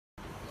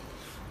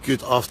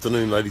Good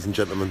afternoon, ladies and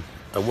gentlemen,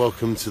 and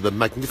welcome to the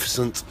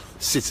magnificent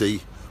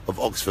city of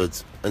Oxford.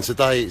 And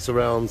today it's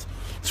around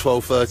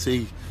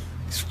 12:30,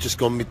 it's just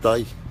gone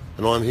midday,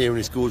 and I'm here in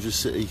this gorgeous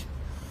city.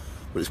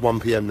 But it's 1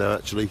 PM now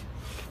actually,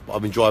 but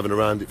I've been driving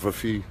around it for a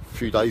few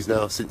days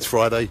now, since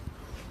Friday,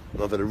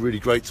 and I've had a really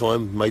great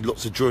time, made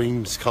lots of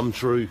dreams come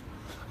true.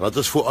 And I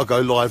just thought I'd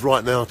go live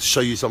right now to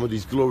show you some of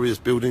these glorious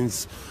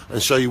buildings and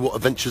show you what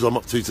adventures I'm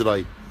up to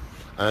today.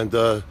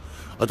 And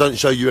I don't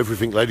show you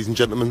everything, ladies and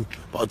gentlemen,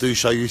 but I do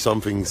show you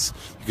some things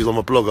because I'm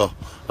a blogger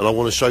and I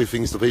want to show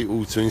things to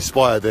people to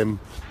inspire them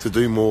to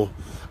do more,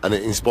 and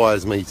it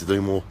inspires me to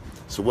do more.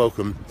 So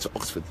welcome to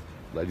Oxford,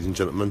 ladies and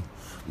gentlemen,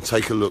 and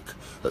take a look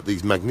at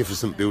these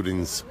magnificent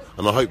buildings,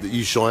 and I hope that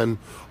you shine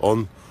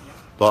on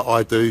like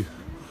I do,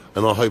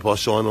 and I hope I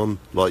shine on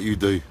like you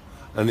do.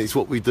 And it's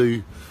what we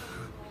do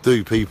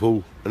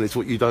people, and it's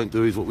what you don't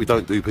do is what we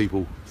don't do,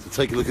 people. So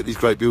take a look at these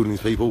great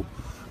buildings, people,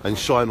 and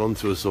shine on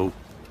to us all.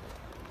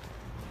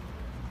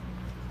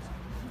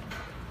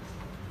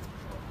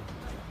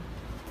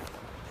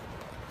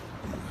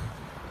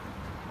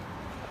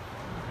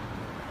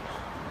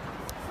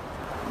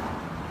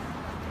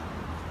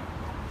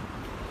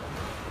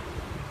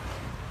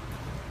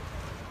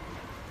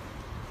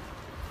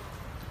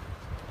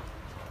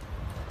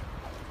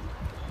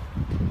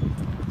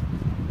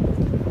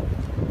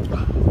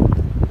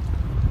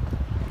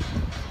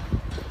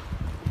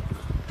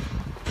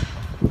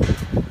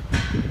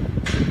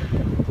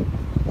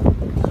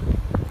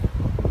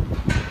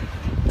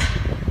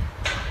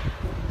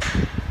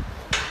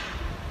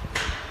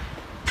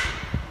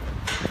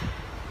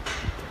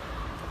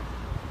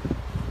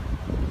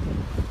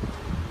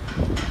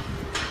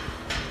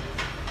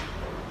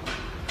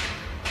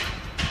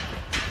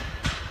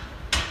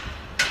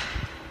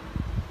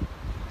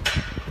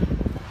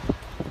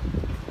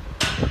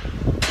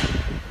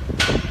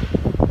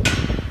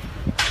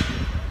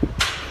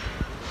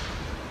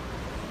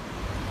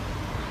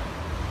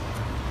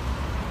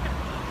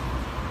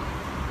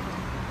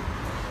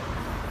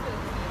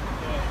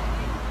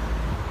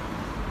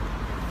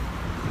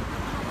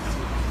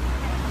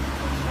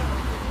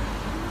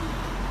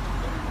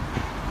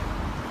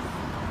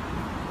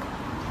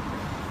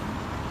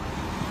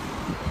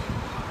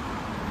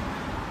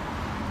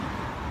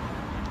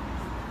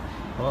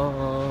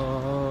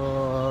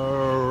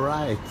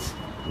 Alright,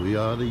 we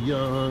are the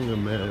young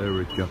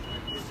America,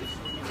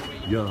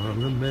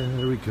 young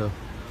America,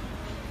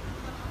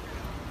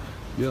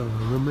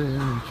 young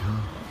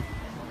America.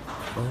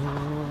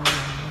 Oh.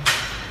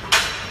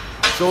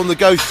 So on the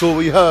ghost tour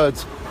we heard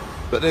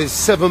that there's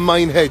 7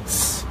 main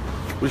heads,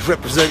 which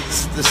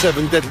represents the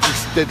 7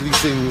 deadly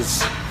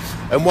sins.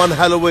 And one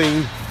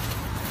Halloween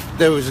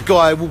there was a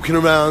guy walking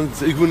around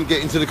who wouldn't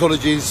get into the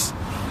colleges,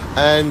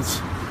 and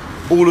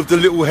all of the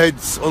little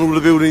heads on all the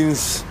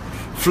buildings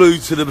flew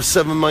to the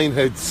 7 main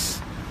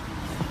heads,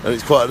 and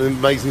it's quite an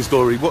amazing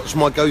story. Watch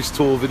my ghost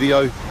tour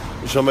video,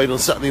 which I made on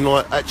Saturday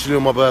night, actually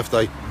on my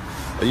birthday,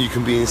 and you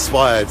can be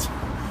inspired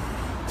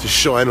to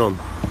shine on.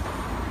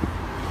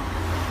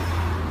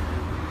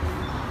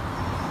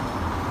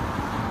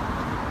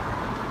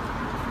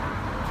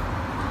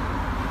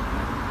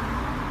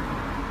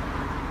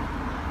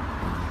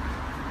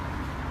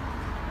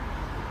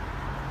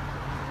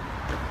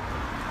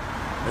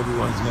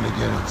 Everyone's going to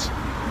get it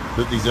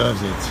that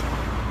deserves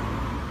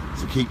it,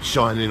 so keep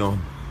shining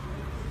on.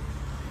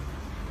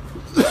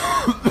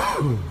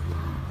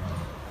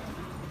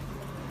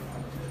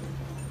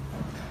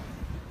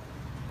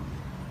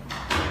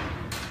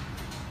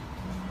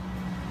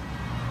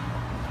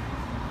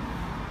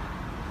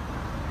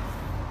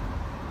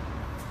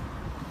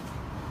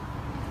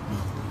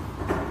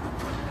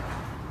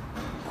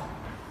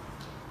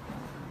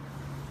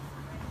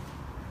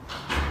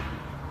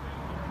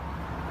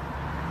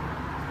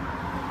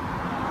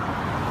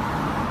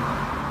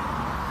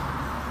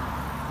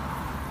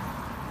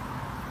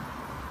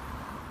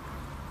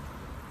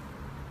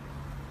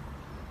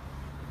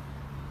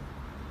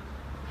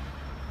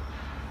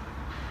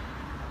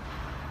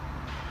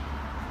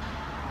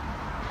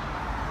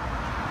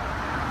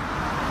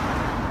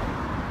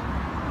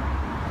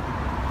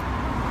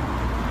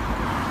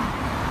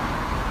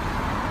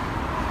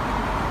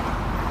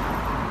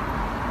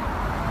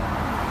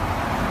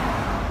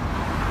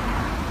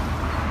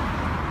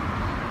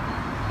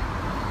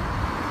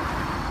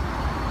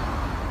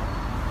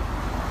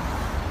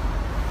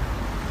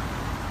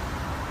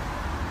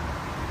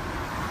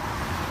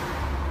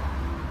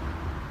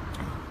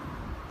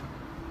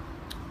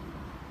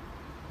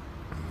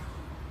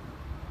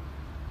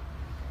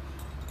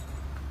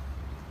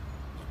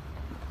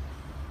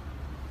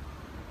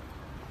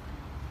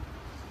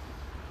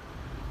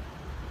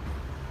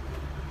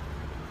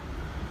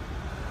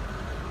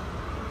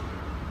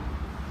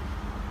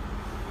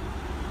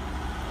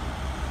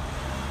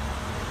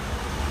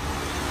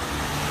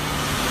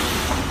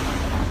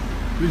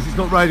 At least it's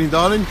not raining,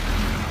 darling.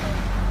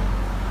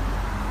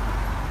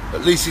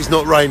 At least it's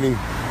not raining.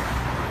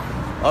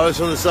 I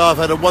just want to say I've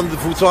had a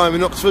wonderful time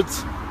in Oxford,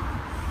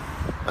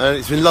 and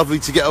it's been lovely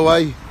to get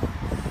away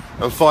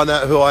and find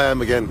out who I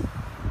am again.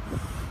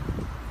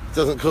 It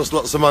doesn't cost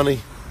lots of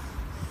money,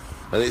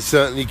 and it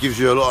certainly gives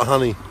you a lot of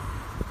honey.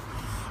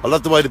 I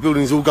love the way the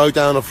buildings all go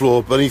down the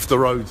floor beneath the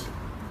road.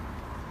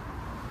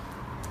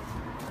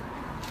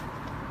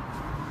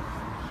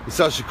 It's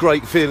such a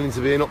great feeling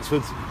to be in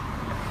Oxford,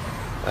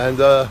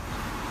 and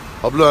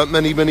I've learnt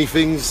many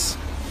things.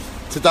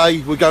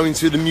 Today we're going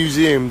to the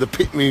museum, the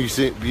Pitt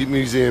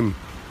Museum.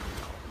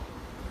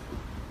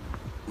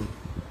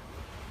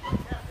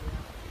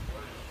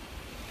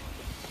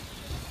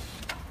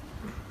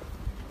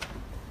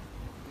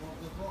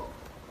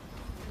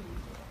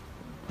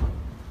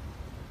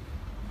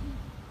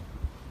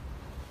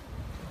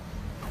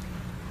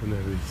 And there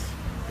it is,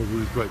 all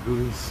these great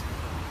buildings.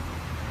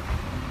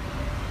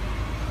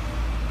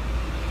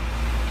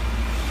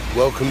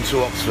 Welcome to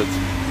Oxford.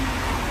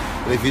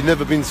 And if you've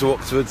never been to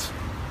Oxford,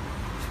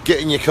 get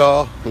in your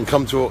car and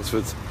come to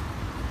Oxford.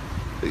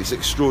 It's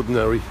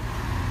extraordinary.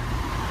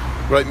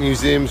 Great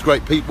museums,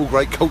 great people,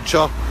 great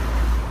culture.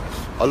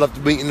 I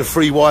loved meeting the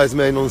three wise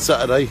men on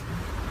Saturday.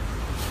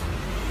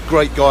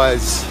 Great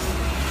guys.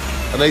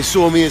 And they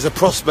saw me as a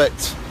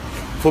prospect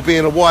for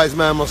being a wise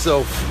man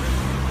myself.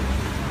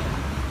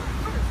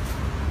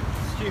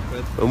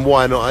 Stupid. And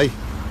why not, eh?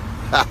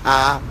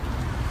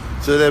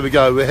 So there we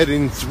go, we're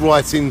heading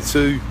right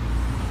into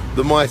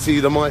the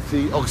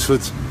mighty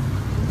Oxford.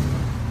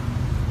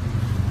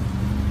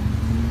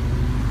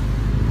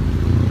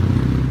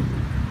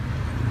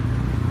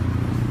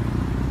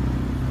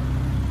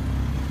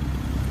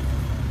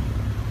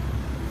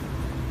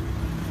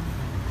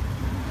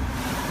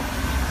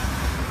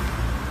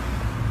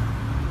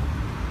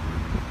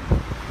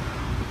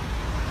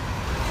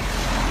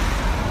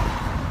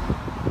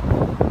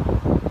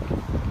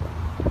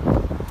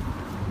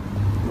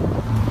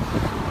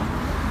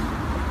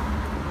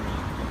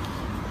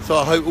 So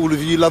I hope all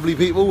of you lovely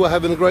people are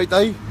having a great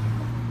day.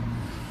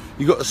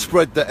 You've got to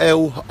spread the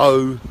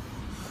LOVE.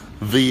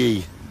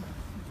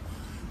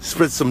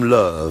 Spread some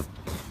love.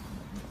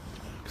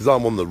 Because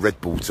I'm on the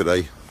Red Bull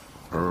today.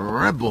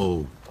 Red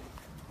Bull.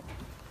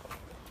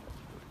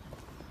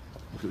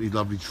 Look at these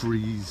lovely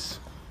trees.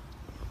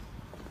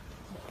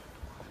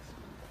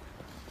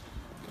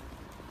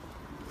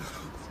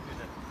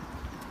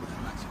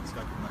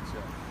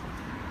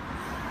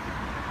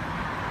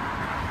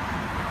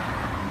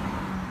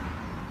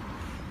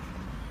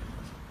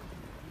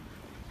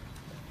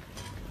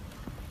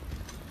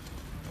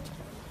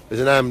 There's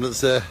an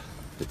ambulance there.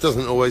 It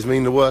doesn't always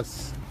mean the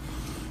worst.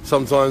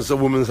 Sometimes a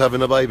woman's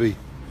having a baby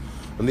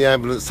and the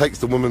ambulance takes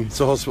the woman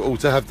to hospital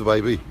to have the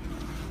baby.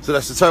 So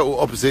that's the total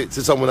opposite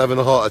to someone having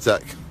a heart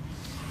attack.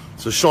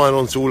 So shine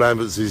on to all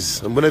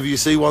ambulances, and whenever you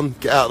see one,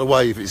 get out of the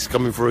way if it's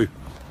coming through.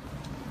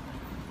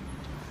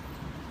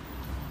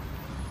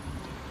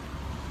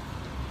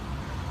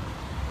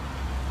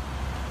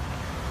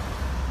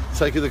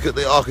 Take a look at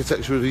the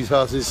architecture of these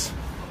houses.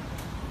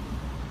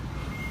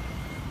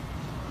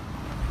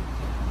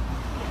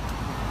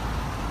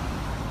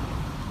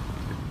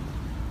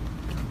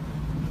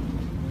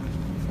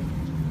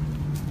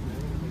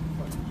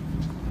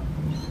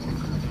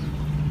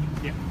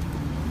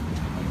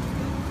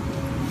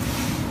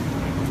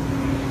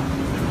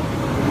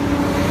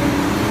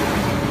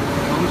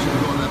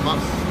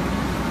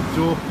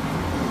 Sure.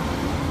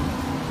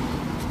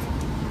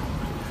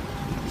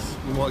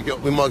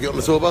 We might get on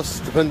the tour bus,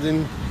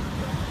 depending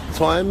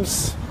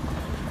times.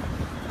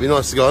 Be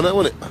nice to go on that,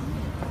 wouldn't it?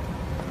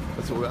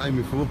 That's what we're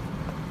aiming for.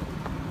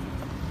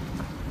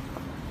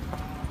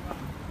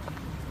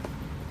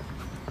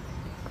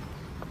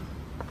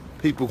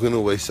 People can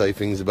always say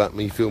things about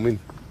me filming,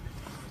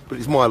 but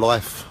it's my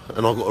life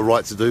and I've got a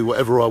right to do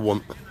whatever I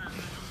want.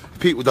 If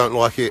people don't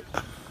like it,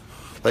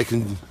 they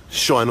can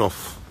shine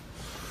off.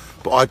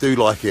 But I do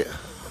like it,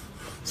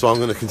 so I'm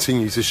going to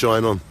continue to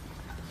shine on.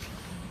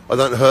 I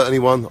don't hurt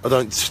anyone, I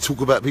don't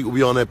talk about people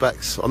behind their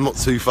backs, I'm not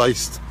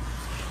two-faced.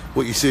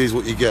 What you see is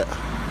what you get.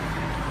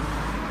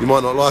 You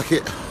might not like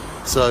it,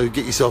 so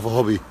get yourself a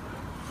hobby.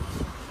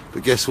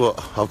 But guess what,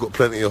 I've got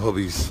plenty of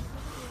hobbies,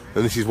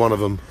 and this is one of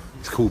them.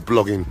 It's called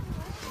blogging.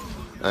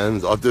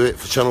 And I do it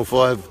for Channel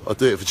 5, I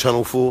do it for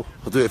Channel 4,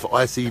 I do it for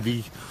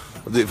ITV,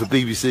 I do it for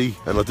BBC,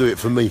 and I do it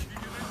for me.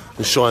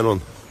 And shine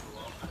on.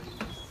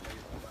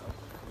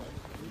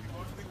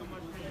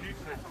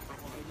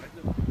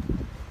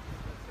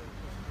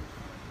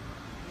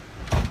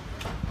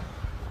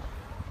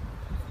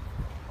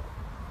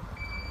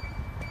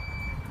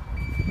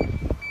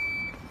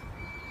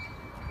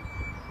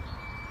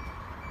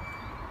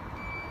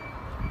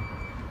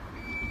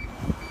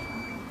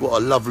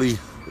 What a lovely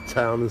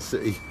town and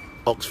city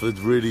Oxford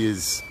really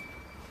is.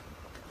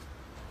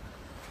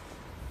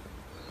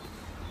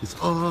 It's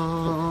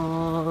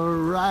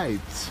alright,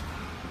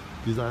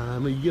 because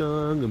I'm a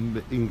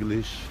young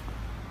English.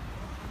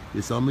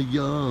 Yes, I'm a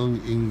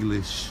young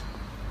English.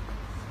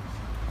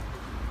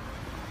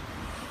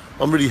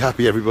 I'm really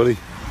happy, everybody,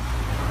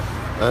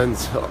 and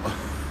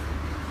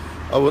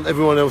I want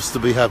everyone else to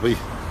be happy.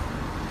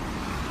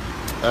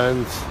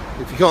 And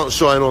if you can't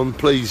shine on,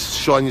 please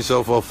shine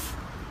yourself off.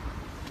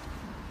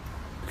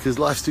 because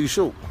life's too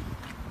short.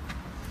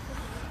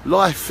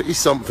 Life is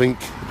something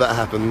that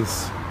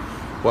happens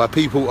while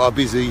people are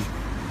busy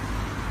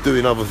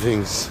doing other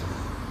things.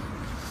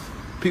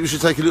 People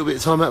should take a little bit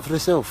of time out for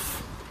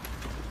themselves,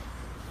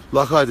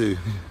 like I do.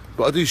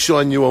 But I do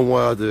shine you on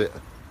why I do it,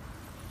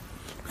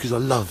 because I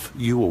love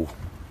you all.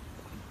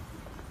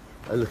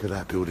 And look at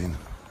that building.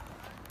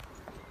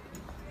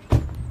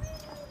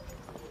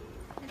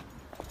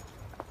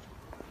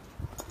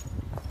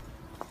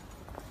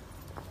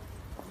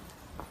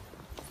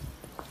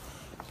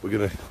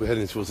 We're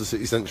heading towards the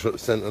city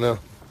centre now,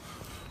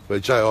 where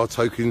J.R.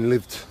 Tolkien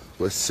lived,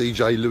 where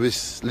C.J.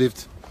 Lewis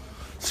lived.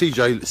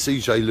 C.J.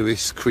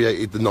 Lewis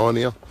created the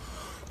Narnia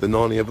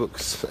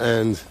books,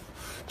 and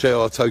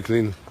J.R.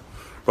 Tolkien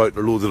wrote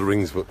the Lord of the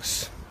Rings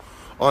books.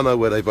 I know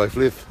where they both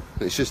live.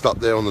 It's just up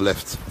there on the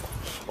left,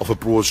 off a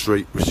broad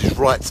street, which is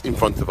right in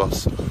front of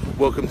us.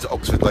 Welcome to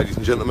Oxford, ladies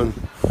and gentlemen.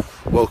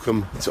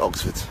 Welcome to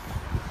Oxford.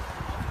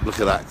 Look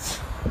at that.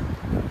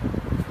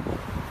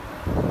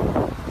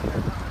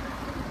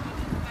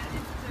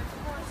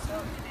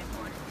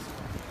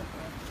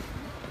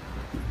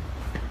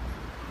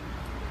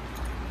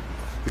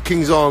 The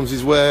King's Arms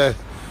is where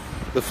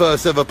the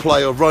first ever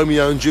play of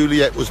Romeo and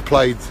Juliet was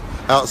played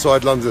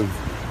outside London.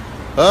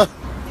 Huh?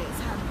 It's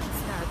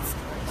Hamlet's dad's.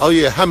 Oh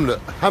yeah, Hamlet.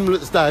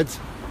 Hamlet's dad.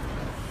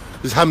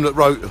 Because Hamlet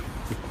wrote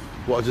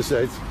what I just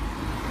said.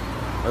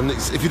 And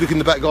if you look in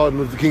the back garden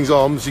of the King's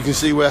Arms, you can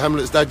see where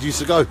Hamlet's dad used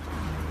to go.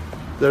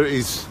 There it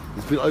is.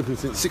 It's been open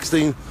since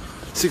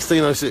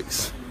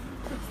 1606.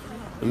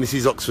 And this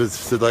is Oxford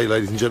today,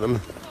 ladies and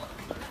gentlemen.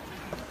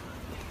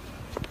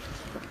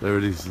 There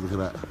it is, look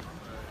at that.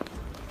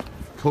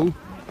 Cool?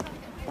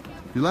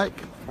 You like?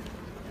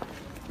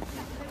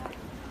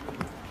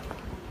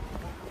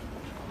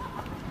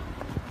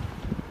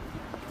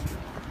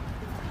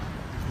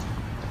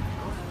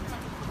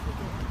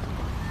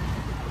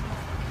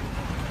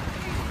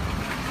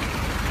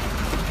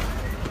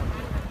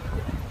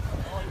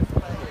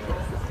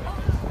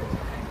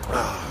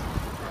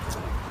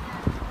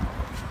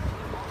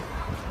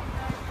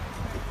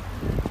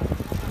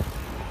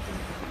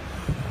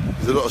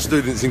 There's a lot of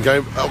students in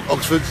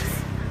Oxford.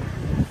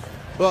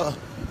 But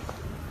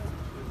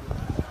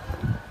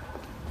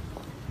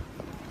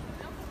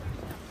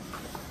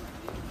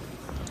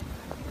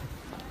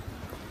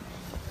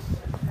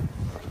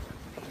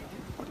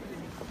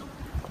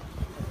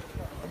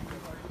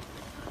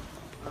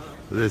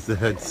there's the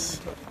heads.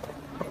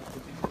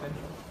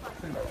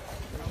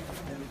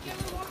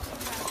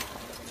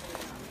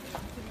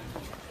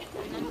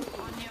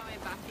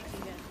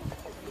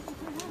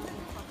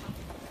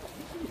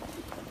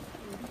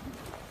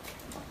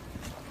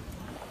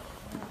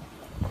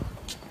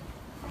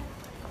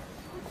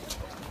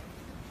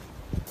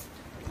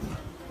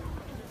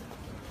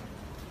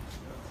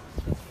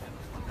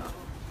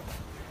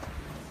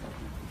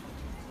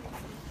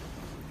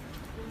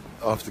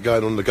 After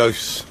going on the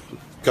ghost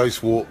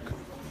walk,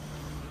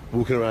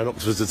 walking around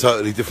Oxford's a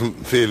totally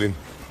different feeling,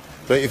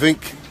 don't you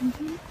think?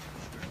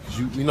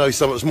 Mm-hmm. You know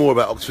so much more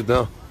about Oxford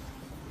now.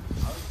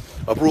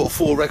 I brought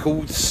 4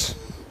 records.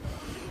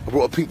 I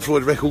brought a Pink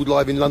Floyd record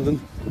live in London.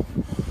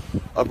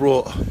 I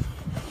brought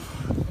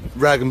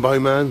Rag and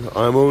Bone Man,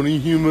 I'm Only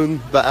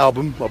Human, that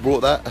album, I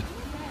brought that.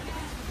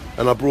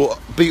 And I brought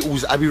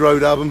Beatles' Abbey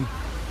Road album.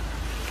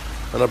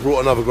 And I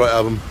brought another great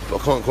album, but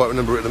I can't quite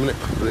remember it in a minute,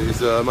 but it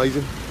is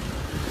amazing.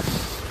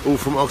 All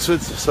from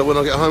Oxford, so when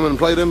I get home and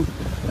play them,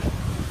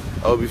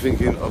 I'll be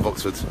thinking of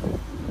Oxford.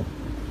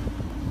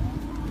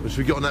 Should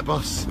we get on that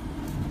bus?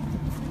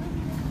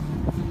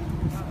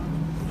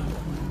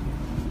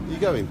 Are you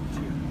going?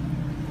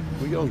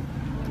 Where are you going?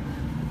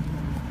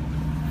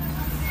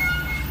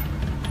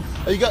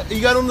 Are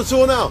you going on the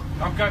tour now?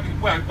 I'm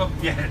going, well,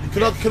 yeah.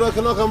 Can I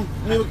come?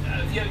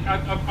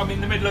 Yeah, I'm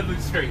in the middle of the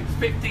street. It's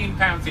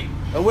 £15 each.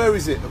 And where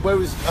is it?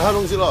 How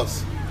long does it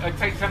last? It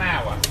takes an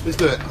hour. Let's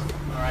do it.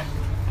 Alright.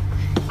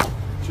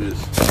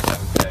 Cheers.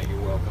 Yeah,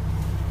 you're welcome.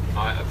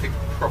 I think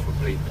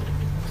probably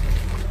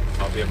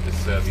I'll be able to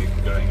serve you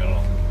going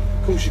along.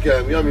 Of course you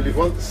can, we only live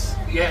once.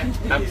 Yeah,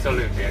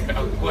 absolutely.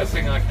 Worst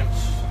thing, I can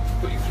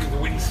put you through the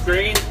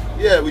windscreen.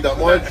 Yeah, we don't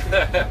mind.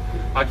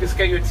 I'll just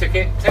get you a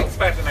ticket. Takes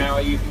about an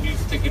hour. You can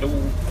use the ticket all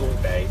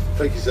day.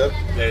 Thank you, sir.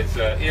 There's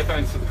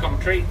earphones for the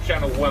commentary,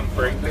 channel 1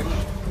 for English.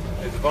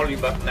 There's a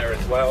volume button there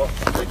as well.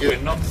 Thank you.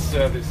 We're not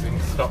servicing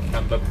stop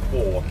number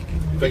 4.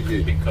 Thank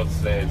you.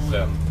 Because there's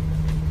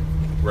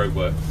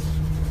roadworks.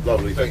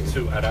 Lovely, thank you.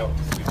 2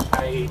 adults who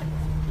paid.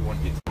 You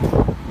wanted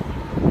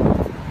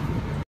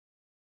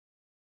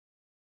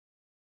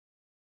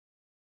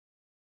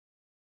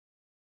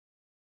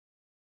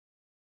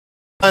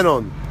Hang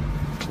on.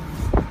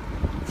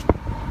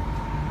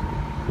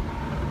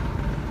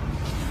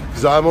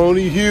 Because I'm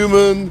only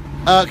human.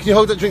 Can you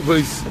hold that drink,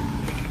 please?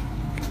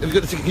 Have you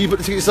got the ticket? Can you put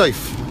the ticket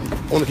safe?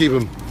 I want to keep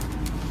them.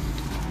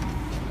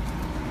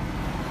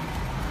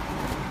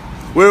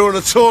 We're on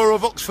a tour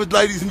of Oxford,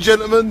 ladies and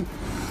gentlemen.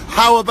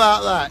 How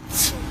about that?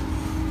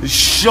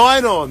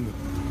 Shine on.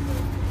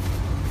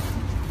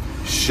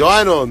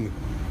 Shine on.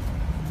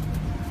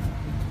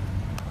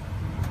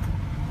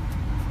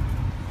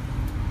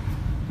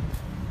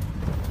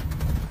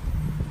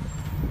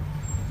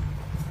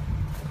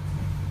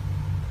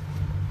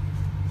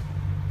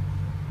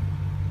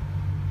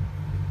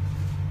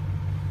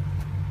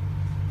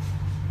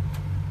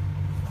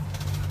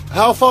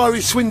 How far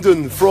is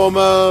Swindon from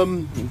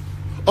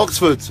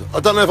Oxford? I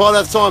don't know if I'll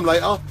have time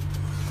later.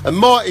 And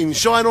Martin,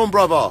 shine on,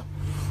 brother.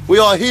 We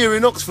are here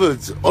in Oxford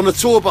on a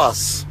tour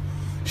bus.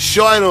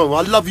 Shine on.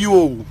 I love you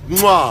all.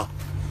 Mwah.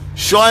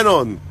 Shine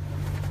on.